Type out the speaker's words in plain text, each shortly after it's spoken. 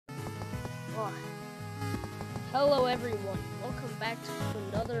Oh. Hello everyone, welcome back to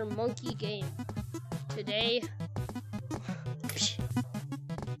another monkey game. Today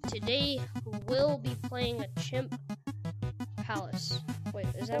we'll be playing a Chimp Palace. Wait,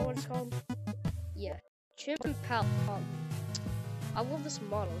 is that what it's called? Yeah, Chimp Palace. I love this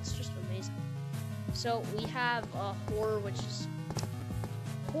model, it's just amazing. So we have horror, which is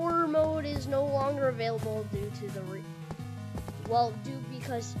horror mode is no longer available due to the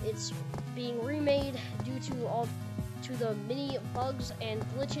because it's being remade due to the many bugs and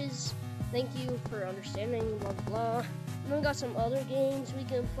glitches. Thank you for understanding, blah blah. And then we got some other games we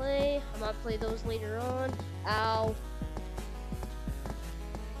can play. I might play those later on. Ow.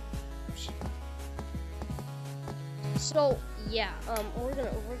 So yeah, we're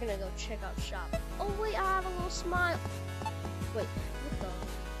gonna go check out shop. Oh wait, I have a little smile. Wait, what the?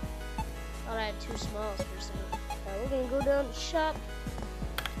 Thought I had two smiles for a second. Alright, we're gonna go down to shop.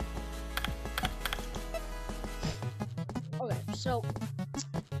 Okay, so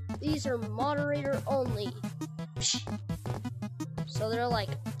these are moderator only. So they're like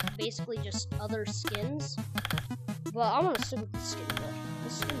basically just other skins. But I want to stick with the skin though.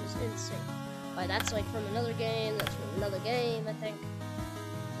 This skin is insane. Like that's like from another game, that's from another game, I think.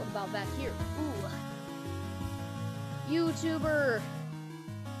 What about back here? Ooh. YouTuber!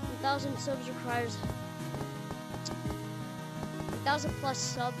 1,000 subs requires 1,000 plus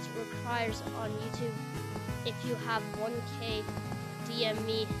subs requires on YouTube. If you have 1K, DM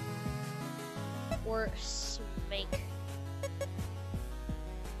me or Smake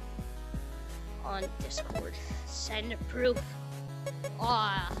on Discord. Send proof.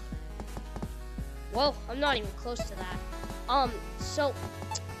 Ah. Well, I'm not even close to that.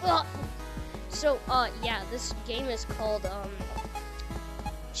 Yeah, this game is called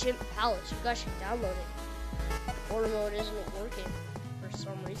Chimp Palace. You guys should download it. Horror mode isn't working for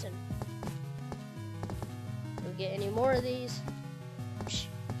some reason. Don't get any more of these. Psh,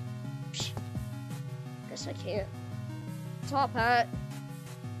 psh. Guess I can't. Top hat.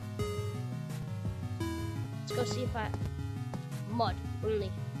 Let's go see if I mud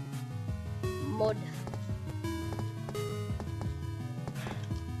only. Mud.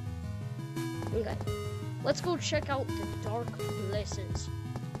 Okay. Let's go check out the dark places.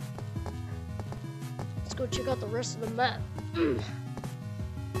 Let's go check out the rest of the map. Whee!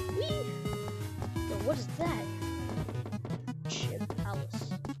 Yo, what is that? Chimp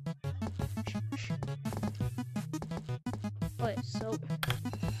Palace. Alright, so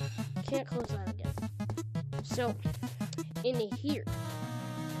can't close that again. So in here,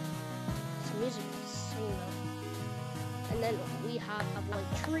 some music is insane though. And then we have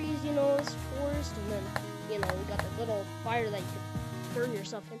like trees, you know, it's forest, and then you know we got the little fire that you can burn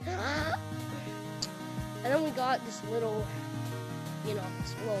yourself in. And then we got this little, you know,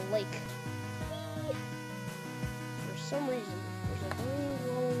 this little lake. For some reason, there's a little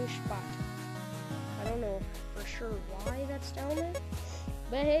glowing spot. I don't know for sure why that's down there,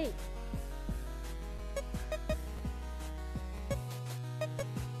 but hey.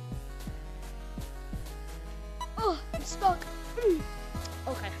 Oh, I'm stuck.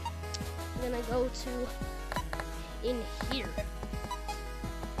 Okay, I'm gonna go to in here.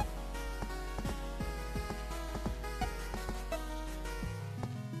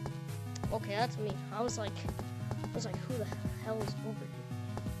 Okay, that's me. I was like, who the hell is over here?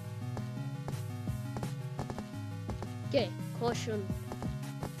 Okay, caution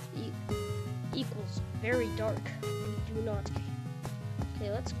equals very dark. We do not.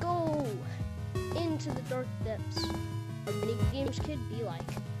 Okay, let's go into the dark depths. A mini games could be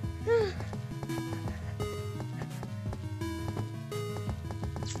like.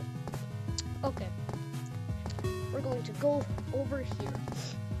 Okay, we're going to go over here.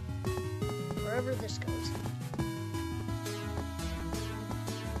 Wherever this goes.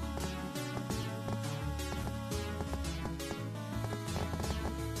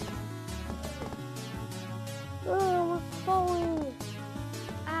 Oh, we're falling!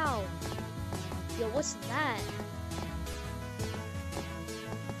 Ow! Yo, what's that?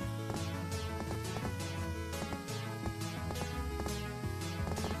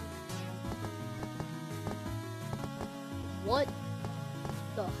 What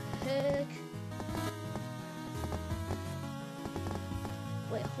the heck?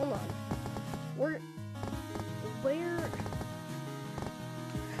 Wait, hold on. Where?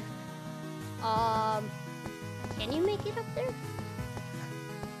 Can you make it up there?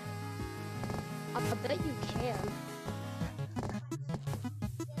 I bet you can.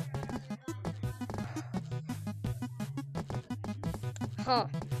 Huh.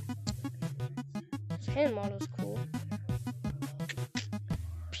 This hand model's cool.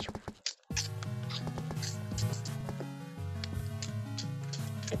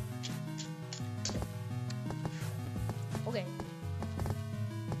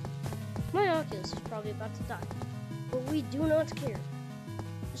 probably about to die. But we do not care.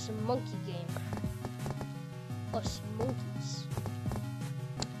 It's a monkey game. Us monkeys.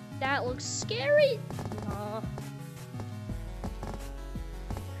 That looks scary. Nah.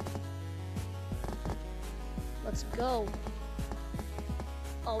 Let's go.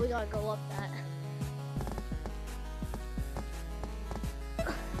 Oh, we gotta go up that.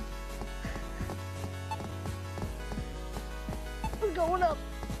 We're going up.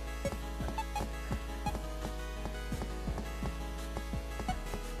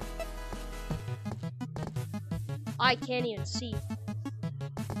 I can't even see.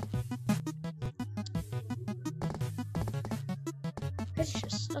 It's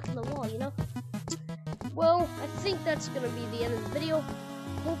just stuck in the wall, you know? Well, I think that's gonna be the end of the video.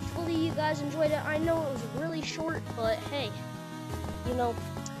 Hopefully you guys enjoyed it. I know it was really short, but hey, you know,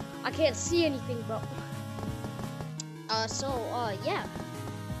 I can't see anything, bro. Yeah.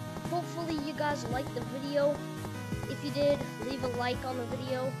 Hopefully you guys liked the video. If you did, leave a like on the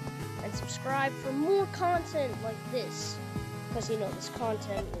video and subscribe for more content like this. Because, you know, this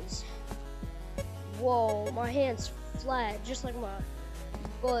content is... Whoa, my hand's flat, just like my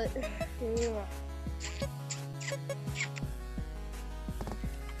butt.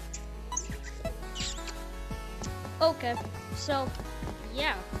 Okay, so,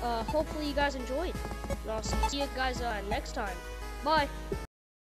 yeah, hopefully you guys enjoyed. And I'll see you guys next time. Bye.